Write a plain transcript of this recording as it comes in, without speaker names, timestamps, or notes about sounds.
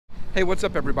Hey, what's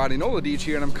up everybody? Nola Deach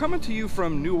here, and I'm coming to you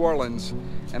from New Orleans,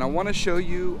 and I want to show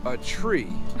you a tree.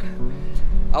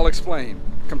 I'll explain.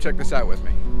 Come check this out with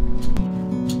me.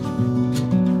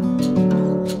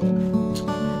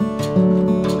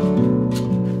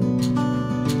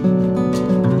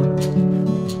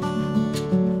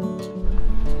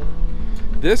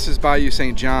 This is Bayou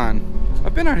St. John.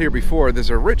 I've been out here before. There's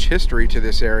a rich history to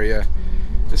this area.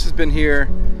 This has been here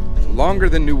longer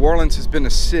than New Orleans has been a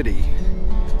city.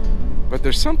 But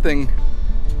there's something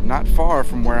not far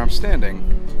from where I'm standing.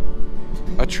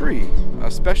 A tree,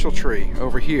 a special tree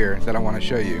over here that I want to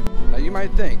show you. Now you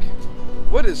might think,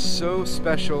 what is so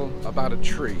special about a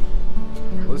tree?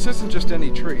 Well, this isn't just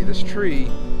any tree. This tree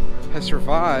has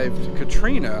survived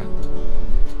Katrina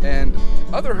and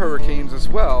other hurricanes as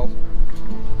well,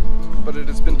 but it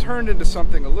has been turned into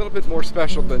something a little bit more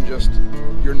special than just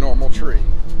your normal tree.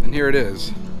 And here it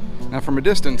is. Now from a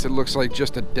distance, it looks like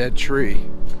just a dead tree.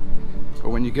 But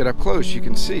when you get up close, you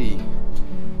can see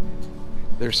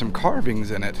there's some carvings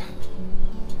in it.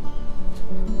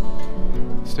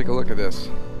 Let's take a look at this.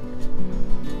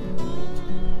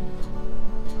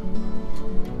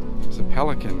 There's a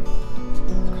pelican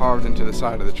carved into the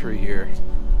side of the tree here.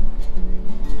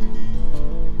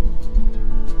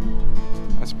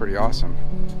 That's pretty awesome.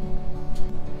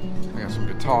 We got some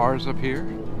guitars up here.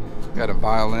 We got a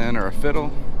violin or a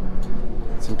fiddle.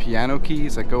 Some piano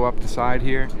keys that go up the side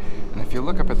here. And if you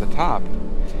look up at the top,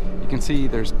 you can see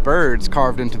there's birds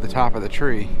carved into the top of the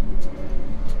tree.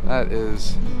 That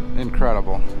is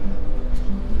incredible.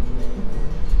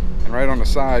 And right on the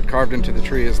side, carved into the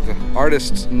tree, is the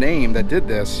artist's name that did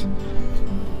this,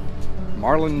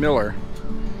 Marlon Miller.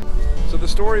 So the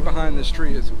story behind this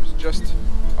tree is it was just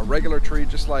a regular tree,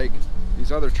 just like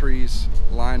these other trees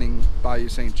lining Bayou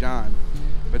St. John.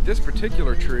 But this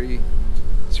particular tree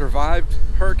survived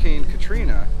Hurricane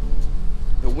Katrina.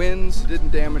 The winds didn't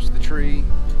damage the tree,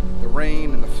 the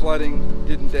rain and the flooding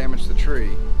didn't damage the tree.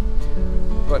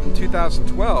 But in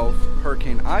 2012,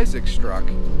 Hurricane Isaac struck,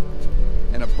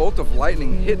 and a bolt of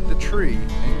lightning hit the tree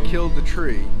and killed the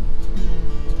tree.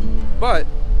 But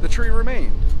the tree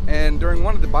remained, and during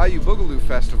one of the Bayou Boogaloo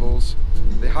festivals,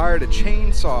 they hired a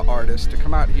chainsaw artist to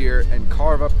come out here and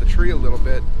carve up the tree a little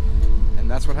bit, and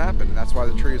that's what happened, and that's why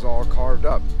the tree is all carved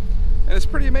up. And it's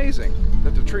pretty amazing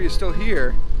that the tree is still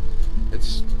here.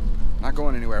 It's not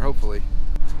going anywhere, hopefully.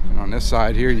 And on this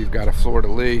side here, you've got a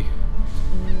fleur-de-lis.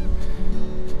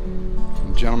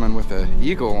 A gentleman with an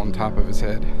eagle on top of his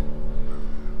head.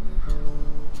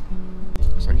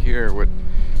 Looks like here what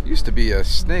used to be a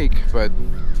snake, but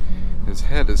his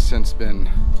head has since been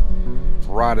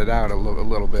rotted out a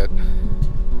little bit.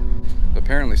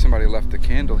 Apparently somebody left a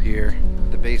candle here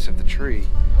at the base of the tree.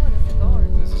 Oh,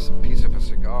 and a cigar. This is a piece of a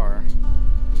cigar.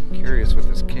 I'm curious what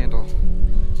this candle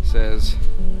says.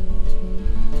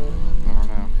 I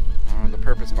don't know the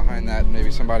purpose behind that. Maybe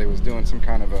somebody was doing some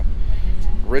kind of a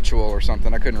ritual or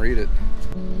something. I couldn't read it.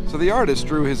 So the artist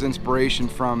drew his inspiration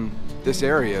from this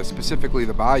area, specifically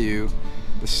the bayou,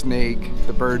 the snake,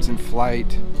 the birds in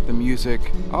flight, the music.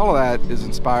 All of that is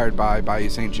inspired by Bayou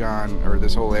St. John, or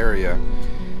this whole area.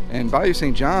 And Bayou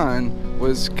St. John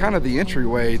was kind of the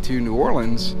entryway to New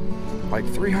Orleans like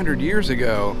 300 years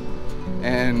ago.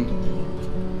 And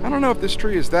I don't know if this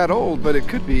tree is that old, but it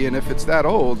could be, and if it's that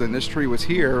old, then this tree was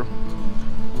here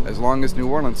as long as New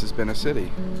Orleans has been a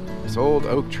city. This old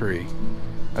oak tree.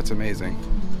 That's amazing.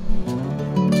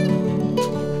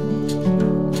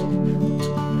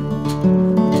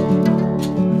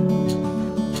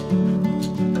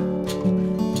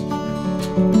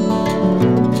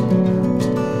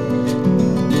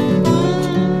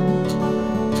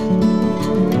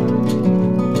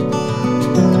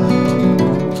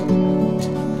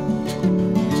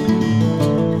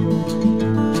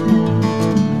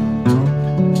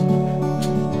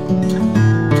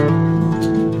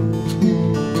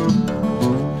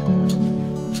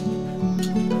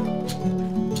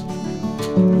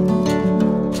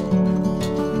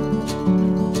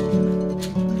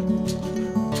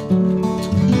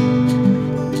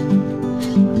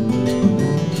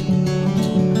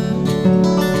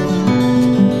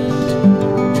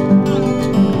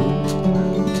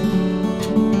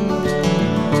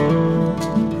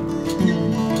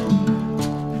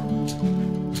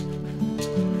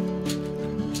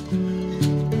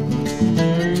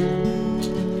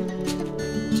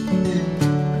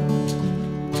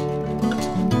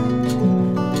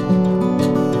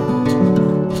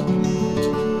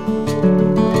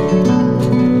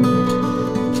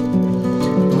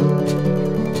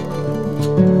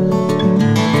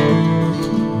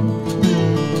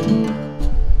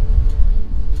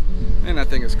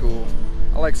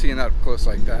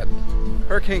 that.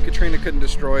 Hurricane Katrina couldn't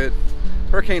destroy it.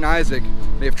 Hurricane Isaac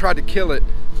may have tried to kill it,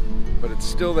 but it's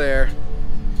still there.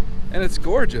 And it's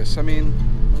gorgeous. I mean,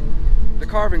 the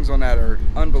carvings on that are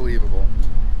unbelievable.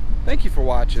 Thank you for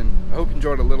watching. I hope you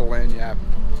enjoyed a little lanyap.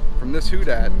 From this Who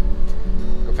Dat,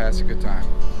 go pass a good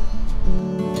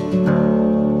time.